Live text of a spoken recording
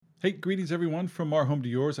Hey, greetings everyone from our home to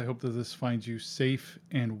yours. I hope that this finds you safe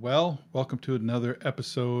and well. Welcome to another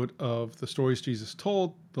episode of the stories Jesus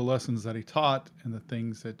told, the lessons that he taught, and the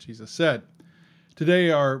things that Jesus said.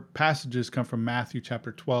 Today, our passages come from Matthew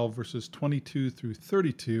chapter 12, verses 22 through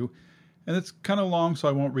 32. And it's kind of long, so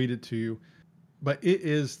I won't read it to you. But it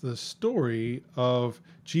is the story of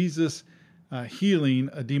Jesus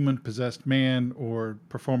healing a demon-possessed man or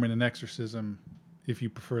performing an exorcism, if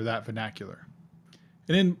you prefer that vernacular.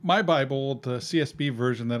 And in my Bible, the CSB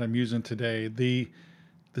version that I'm using today, the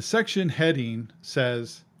section heading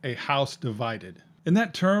says a house divided. And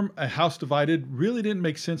that term, a house divided, really didn't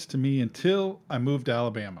make sense to me until I moved to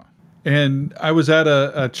Alabama. And I was at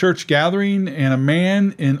a church gathering, and a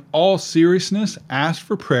man, in all seriousness, asked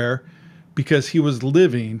for prayer because he was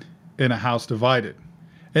living in a house divided.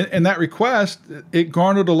 And that request, it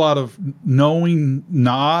garnered a lot of knowing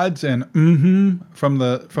nods and from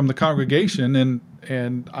the congregation,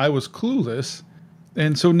 and I was clueless.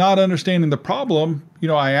 And so, not understanding the problem,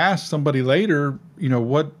 I asked somebody later,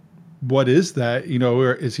 what is that?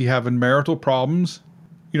 Or is he having marital problems?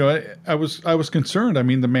 I was concerned. I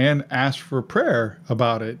mean, the man asked for prayer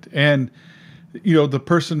about it, and the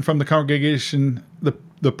person from the congregation,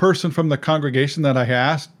 the person from the congregation that I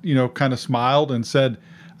asked, kind of smiled and said,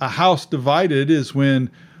 a house divided is when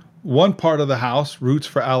one part of the house roots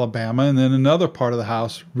for Alabama and then another part of the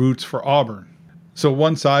house roots for Auburn. So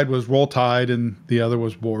one side was Roll Tide and the other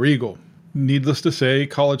was War Eagle. Needless to say,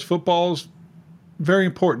 college football is very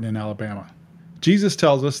important in Alabama. Jesus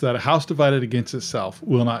tells us that a house divided against itself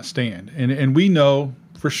will not stand. And we know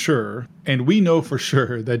for sure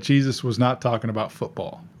that Jesus was not talking about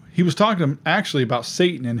football. He was talking actually about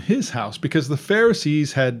Satan and his house, because the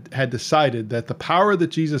Pharisees had decided that the power that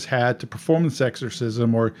Jesus had to perform this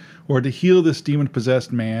exorcism or to heal this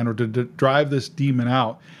demon-possessed man or to drive this demon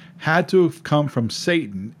out had to have come from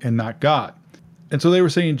Satan and not God. And so they were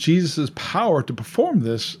saying Jesus' power to perform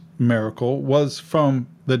this miracle was from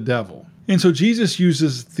the devil. And so Jesus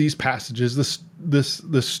uses these passages,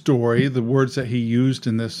 this story, the words that he used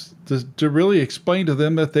in this, to really explain to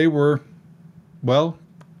them that they were,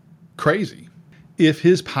 crazy. If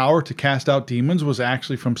his power to cast out demons was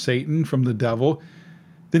actually from Satan, from the devil,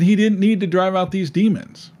 then he didn't need to drive out these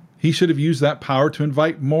demons. He should have used that power to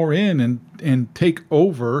invite more in and take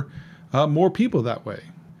over more people that way.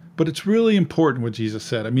 But it's really important what Jesus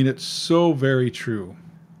said. I mean, it's so very true.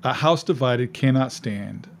 A house divided cannot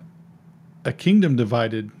stand. A kingdom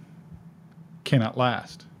divided cannot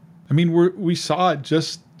last. I mean, we saw it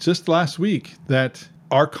just last week that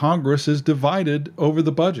our Congress is divided over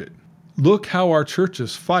the budget. Look how our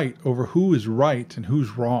churches fight over who is right and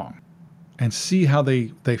who's wrong, and see how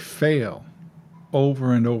they fail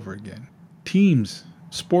over and over again. Teams,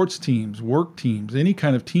 sports teams, work teams, any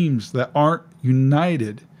kind of teams that aren't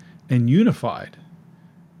united and unified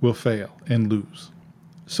will fail and lose.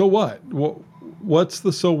 So what? What's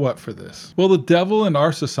the so what for this? Well, the devil and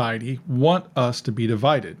our society want us to be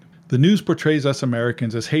divided. The news portrays us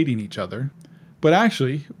Americans as hating each other, but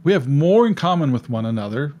actually we have more in common with one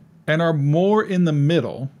another and are more in the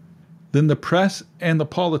middle than the press and the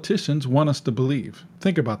politicians want us to believe.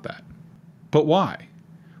 Think about that. But why?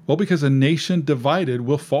 Well, because a nation divided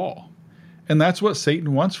will fall. And that's what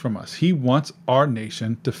Satan wants from us. He wants our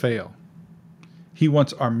nation to fail. He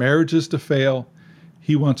wants our marriages to fail.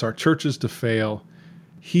 He wants our churches to fail.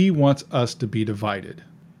 He wants us to be divided.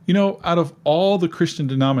 Out of all the Christian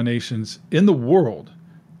denominations in the world,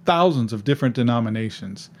 thousands of different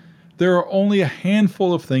denominations, there are only a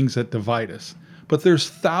handful of things that divide us, but there's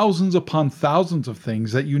thousands upon thousands of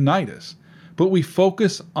things that unite us. But we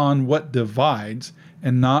focus on what divides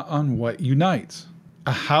and not on what unites.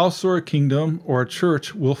 A house or a kingdom or a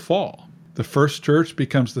church will fall. The first church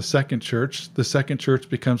becomes the second church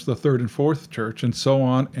becomes the third and fourth church, and so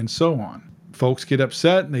on and so on. Folks get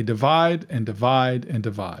upset and they divide and divide and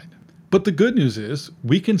divide. But the good news is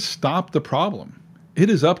we can stop the problem. It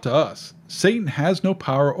is up to us. Satan has no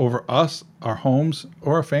power over us, our homes,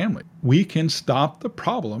 or our family. We can stop the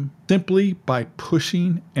problem simply by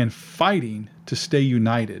pushing and fighting to stay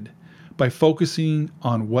united, by focusing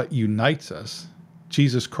on what unites us,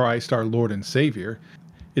 Jesus Christ, our Lord and Savior.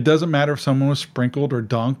 It doesn't matter if someone was sprinkled or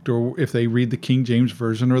dunked or if they read the King James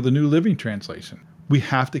Version or the New Living Translation. We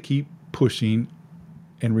have to keep pushing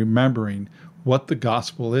and remembering what the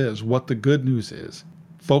gospel is, what the good news is.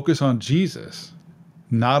 Focus on Jesus,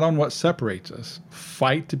 not on what separates us.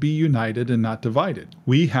 Fight to be united and not divided.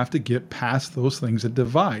 We have to get past those things that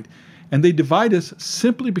divide. And they divide us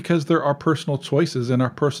simply because they're our personal choices and our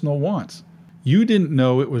personal wants. You didn't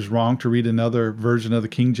know it was wrong to read another version of the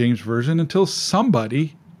King James Version until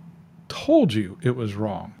somebody told you it was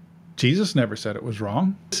wrong. Jesus never said it was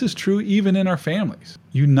wrong. This is true even in our families.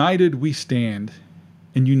 United we stand,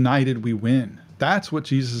 and united we win. That's what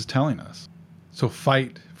Jesus is telling us. So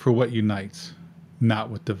fight for what unites, not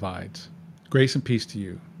what divides. Grace and peace to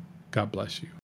you. God bless you.